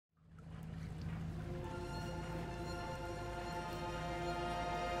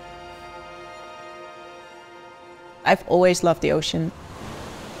I've always loved the ocean.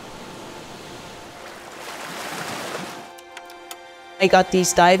 I got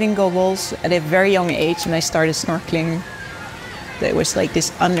these diving goggles at a very young age when I started snorkeling. It was like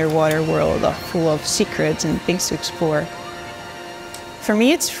this underwater world full of secrets and things to explore. For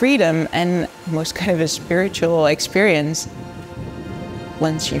me, it's freedom and most kind of a spiritual experience.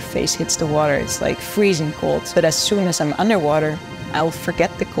 Once your face hits the water, it's like freezing cold. But as soon as I'm underwater, I'll forget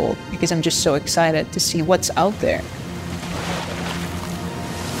the cold because I'm just so excited to see what's out there.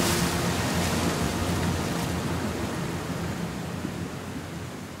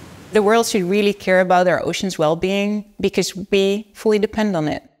 The world should really care about our ocean's well-being because we fully depend on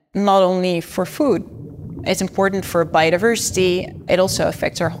it, not only for food. It's important for biodiversity. It also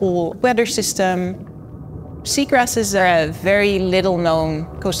affects our whole weather system. Seagrasses are a very little-known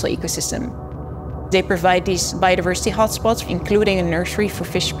coastal ecosystem. They provide these biodiversity hotspots, including a nursery for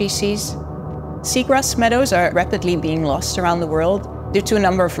fish species. Seagrass meadows are rapidly being lost around the world due to a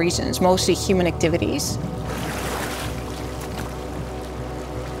number of reasons, mostly human activities.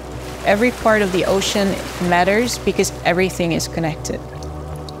 Every part of the ocean matters because everything is connected.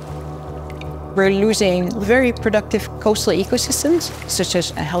 We're losing very productive coastal ecosystems, such as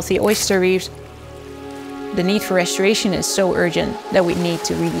healthy oyster reefs. The need for restoration is so urgent that we need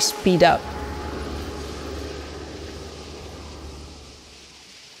to really speed up.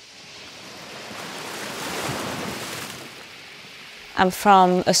 I'm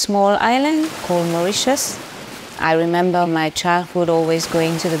from a small island called Mauritius. I remember my childhood always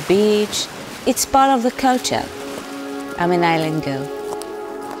going to the beach. It's part of the culture. I'm an island girl.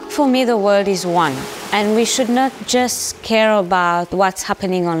 For me, the world is one, and we should not just care about what's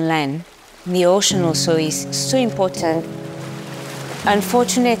happening on land. The ocean also is so important.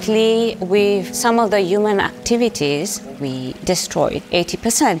 Unfortunately, with some of the human activities, we destroyed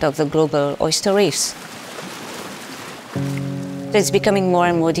 80% of the global oyster reefs. It's becoming more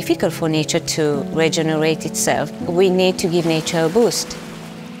and more difficult for nature to regenerate itself. We need to give nature a boost.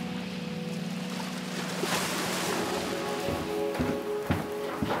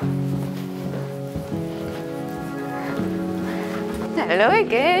 Hello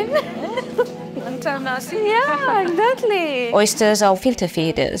again. Long time no see. Yeah, exactly. Oysters are filter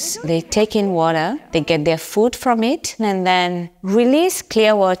feeders. They take in water, they get their food from it, and then release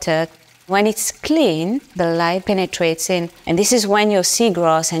clear water. When it's clean, the light penetrates in, and this is when your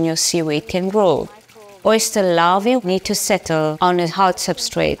seagrass and your seaweed can grow. Oyster larvae need to settle on a hard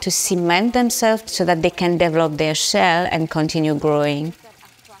substrate to cement themselves so that they can develop their shell and continue growing.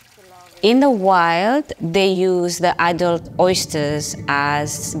 In the wild, they use the adult oysters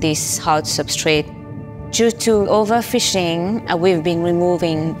as this hard substrate. Due to overfishing, we've been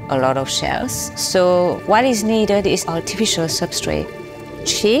removing a lot of shells. So what is needed is artificial substrate,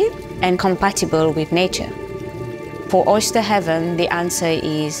 cheap and compatible with nature. For oyster heaven, the answer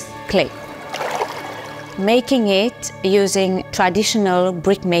is clay. Making it using traditional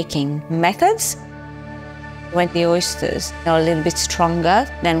brick-making methods. When the oysters are a little bit stronger,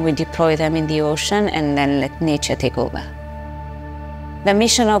 then we deploy them in the ocean and then let nature take over. The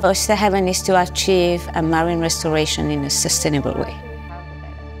mission of Oyster Heaven is to achieve a marine restoration in a sustainable way.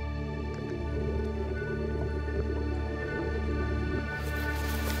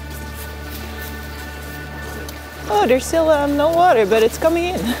 Oh, there's still no water, but it's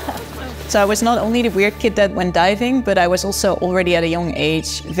coming in. So I was not only the weird kid that went diving, but I was also already at a young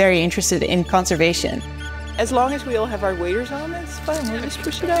age very interested in conservation. As long as we all have our waders on, it's fine. We'll just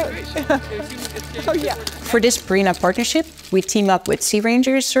push it out. Oh, yeah. For this Purina partnership, we team up with Sea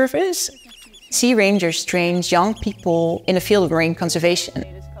Rangers service. Sea Rangers trains young people in the field of marine conservation.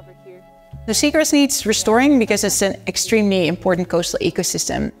 The seagrass needs restoring because it's an extremely important coastal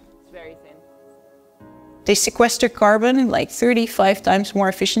ecosystem. They sequester carbon like 35 times more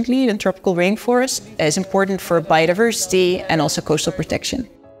efficiently than tropical rainforests. It's important for biodiversity and also coastal protection.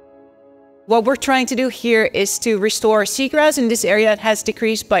 What we're trying to do here is to restore seagrass in this area. It has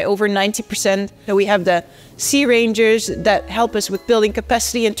decreased by over 90%. So we have the Sea Rangers that help us with building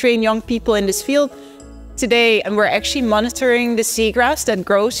capacity and train young people in this field. Today, and we're actually monitoring the seagrass that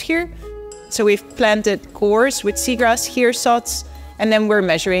grows here. So we've planted cores with seagrass here, sods, and then we're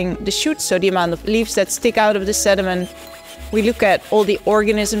measuring the shoots, so the amount of leaves that stick out of the sediment. We look at all the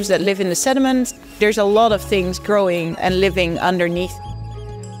organisms that live in the sediment. There's a lot of things growing and living underneath.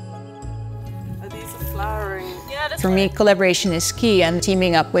 For me, collaboration is key, and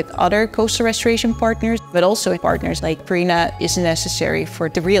teaming up with other coastal restoration partners, but also partners like Purina, is necessary for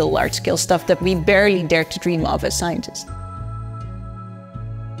the real large-scale stuff that we barely dare to dream of as scientists.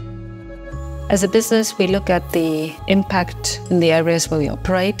 As a business, we look at the impact in the areas where we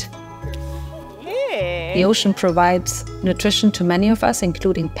operate. Yeah. The ocean provides nutrition to many of us,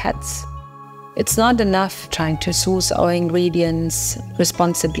 including pets. It's not enough trying to source our ingredients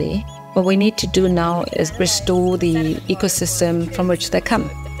responsibly. What we need to do now is restore the ecosystem from which they come.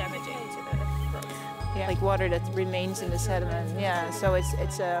 Like water that remains in the sediment, so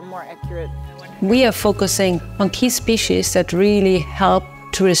it's more accurate. We are focusing on key species that really help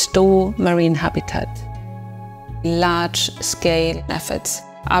to restore marine habitat. Large-scale efforts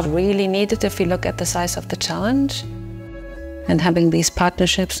are really needed if we look at the size of the challenge. And having these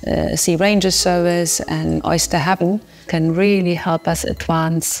partnerships, Sea Ranger Service and Oyster Heaven, can really help us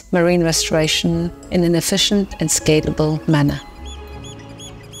advance marine restoration in an efficient and scalable manner.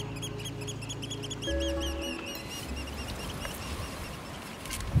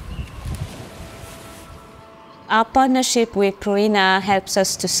 Our partnership with Purina helps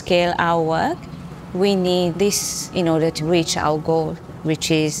us to scale our work. We need this in order to reach our goal,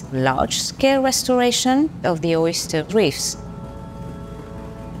 which is large-scale restoration of the oyster reefs.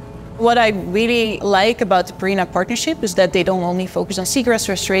 What I really like about the Purina partnership is that they don't only focus on seagrass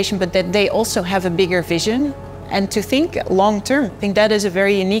restoration, but that they also have a bigger vision. And to think long-term, I think that is a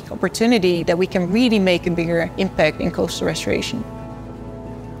very unique opportunity that we can really make a bigger impact in coastal restoration.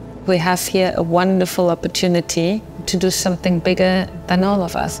 We have here a wonderful opportunity to do something bigger than all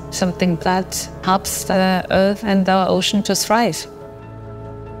of us, something that helps the earth and our ocean to thrive.